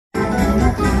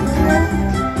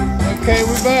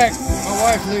it back. My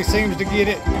wife seems to get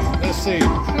it. Let's see.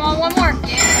 Come on, one more.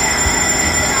 Yeah.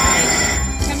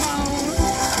 Nice. Come on.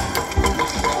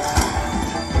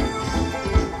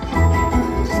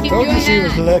 Just keep Told doing you she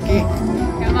was lucky.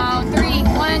 Come on, 3,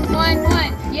 1, 1,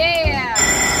 1. Yeah.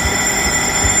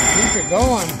 Keep it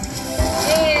going.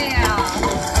 Yeah.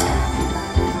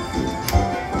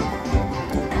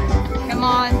 Come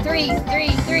on, 3, 3,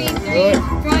 3, 3. Good.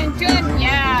 1, 2.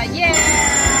 Yeah, yeah.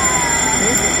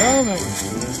 Keep it coming.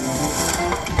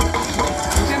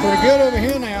 Come Pretty on. good over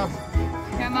here now.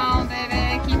 Come on,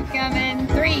 baby. Keep coming.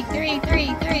 3, 3,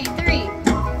 3, 3, 3.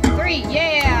 3,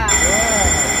 yeah. Wow.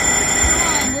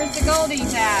 Come on, where's the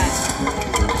goldies at?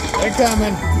 They're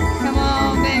coming. Come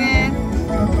on, baby.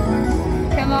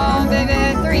 Come on,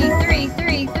 baby. 3, 3,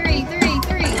 3, 3, 3, 3.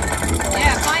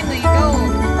 Yeah, finally,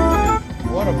 gold.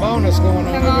 What a bonus going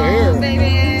on Come over on, here.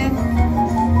 baby.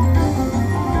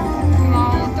 Come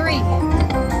on, 3,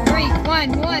 3, 1,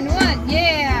 1, 1.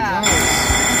 Yeah. Nice.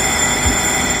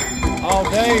 All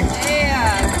day.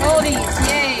 Yeah, goldies,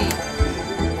 yay.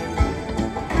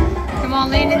 Come on,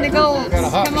 land in the gold. Got a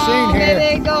hot Come machine on, here.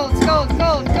 baby. Gold, gold,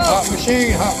 gold, gold. Hot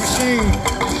machine, hot machine.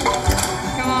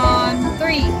 Come on,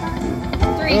 3,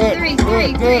 3, Good, 3, 3, good,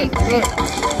 3, good, 3. good.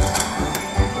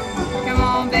 Come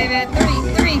on, baby.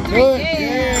 3, 3, 3. Good,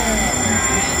 Yeah.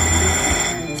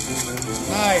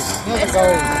 Nice, another That's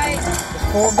gold. right. It's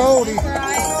 4 goldies. That's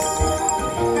right.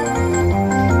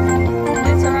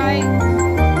 That's right.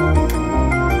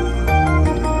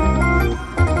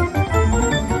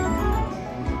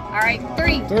 All right,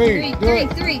 3, 3, 3,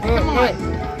 3. Come on.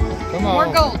 Come on.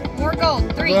 More gold. More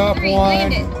gold. 3, Drop 3. one.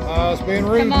 Land it. It's being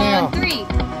rude Come now. on, 3. Do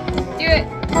it.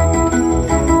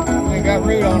 Ain't got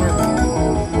root on her.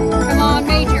 Come on,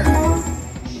 Major.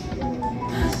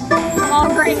 Come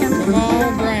on, Graham. Come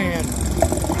on, Grand.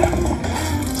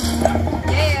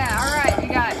 Yeah, all right, we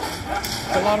got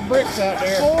There's a lot of bricks out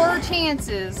there. 4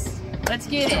 chances. Let's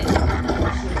get it. Come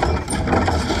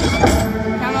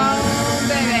on,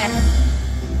 baby.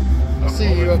 I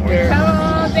see you up there. Come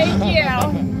on, thank you.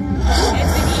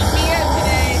 It's an eat me up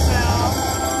today, so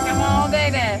come on,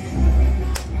 baby.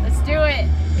 Let's do it.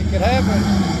 It could happen.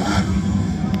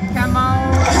 Come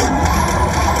on.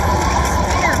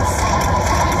 Spinners.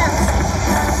 Spinners.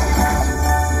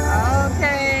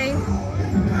 Okay.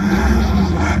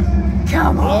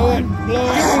 Come Blow on. it, blow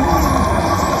it.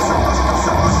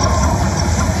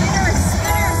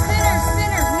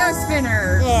 Spinners. No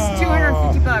spinners. Oh.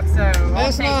 250 bucks, so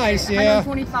That's I'll take nice, it. yeah.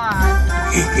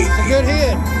 125. It's a good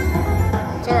hit.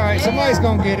 It's all right. Yeah. Somebody's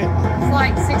gonna get it. It's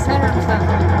like 600 or something.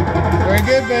 Very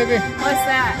good, baby. What's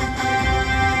that?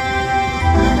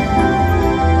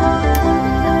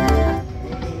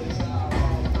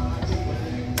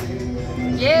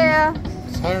 Yeah.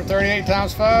 It's 138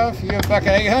 times 5. You're back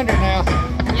at 800 now.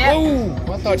 Yep. Ooh,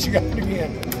 I thought you got it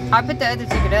again. I put the other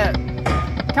ticket up.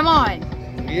 Come on.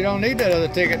 You don't need that other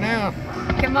ticket now.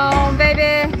 Come on,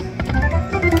 baby.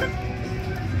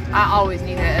 I always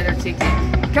need that other ticket.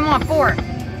 Come on, 4.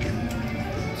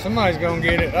 Somebody's gonna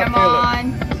get it. Come I feel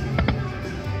on.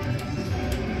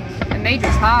 The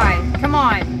major's high. Come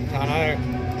on. it. I know.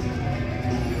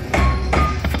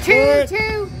 2, What?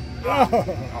 2. Oh,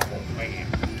 man.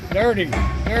 Dirty,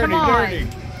 Come on. dirty.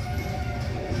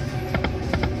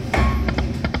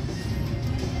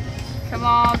 Come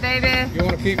on, baby. You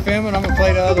want to keep filming? I'm gonna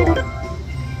play the other one.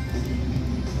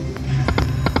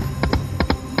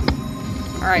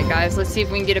 All right, guys. Let's see if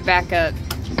we can get it back up.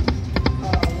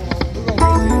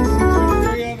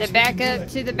 The backup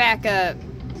to the backup.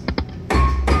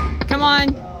 Come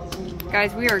on.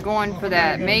 Guys, we are going for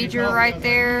that major right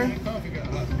there.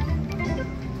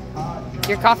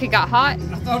 Your coffee got hot?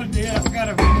 I thought it did. I forgot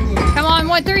to remove it. Come on,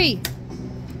 1, 3.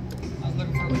 I was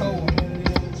looking for a cold one.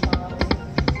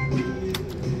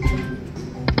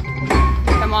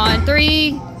 Come on,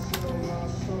 3.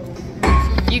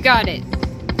 You got it.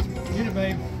 Get it,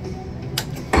 babe.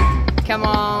 Come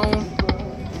on.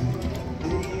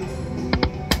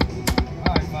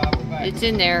 All right, Bob, we're back. It's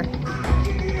in there.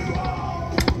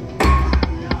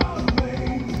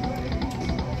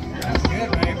 That's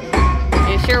good, babe.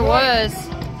 It sure was.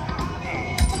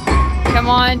 Come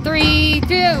on, 3, 2.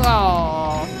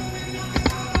 Oh.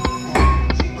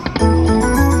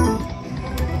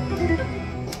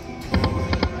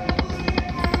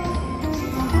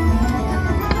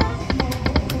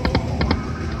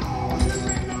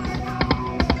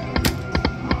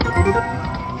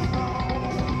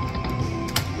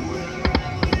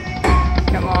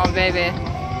 Come on, baby.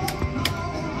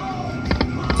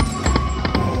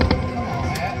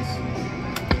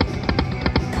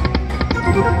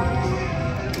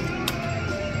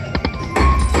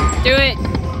 Do it.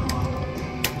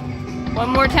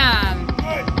 One more time.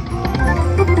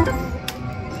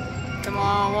 Come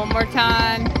on, one more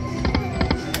time.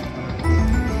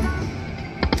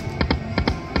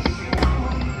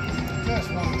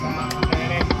 Just one time,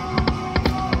 Danny.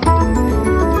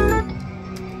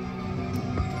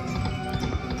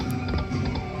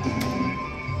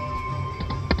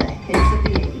 The hits of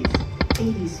the 80s.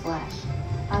 80s flash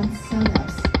on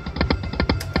Sonos.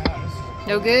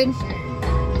 No good?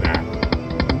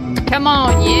 Come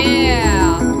on,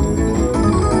 yeah.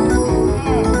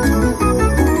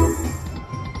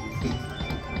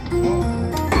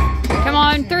 Come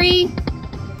on, 3.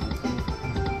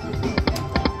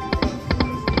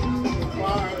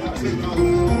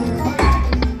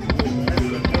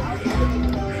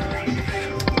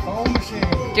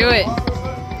 Do it.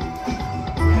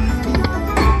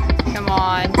 Come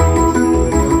on.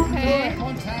 Okay.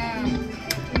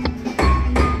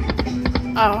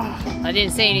 Oh, I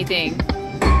didn't say anything.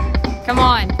 Come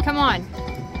on, come on.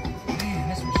 Man,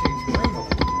 this machine's brutal.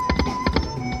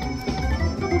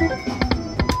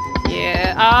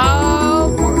 Yeah.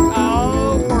 Oh,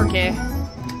 Porky.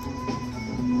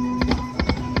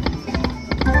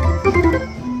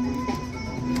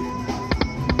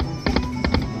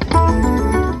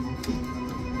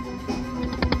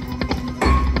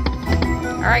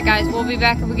 Alright guys, we'll be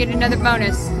back if we get another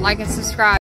bonus. Like and subscribe.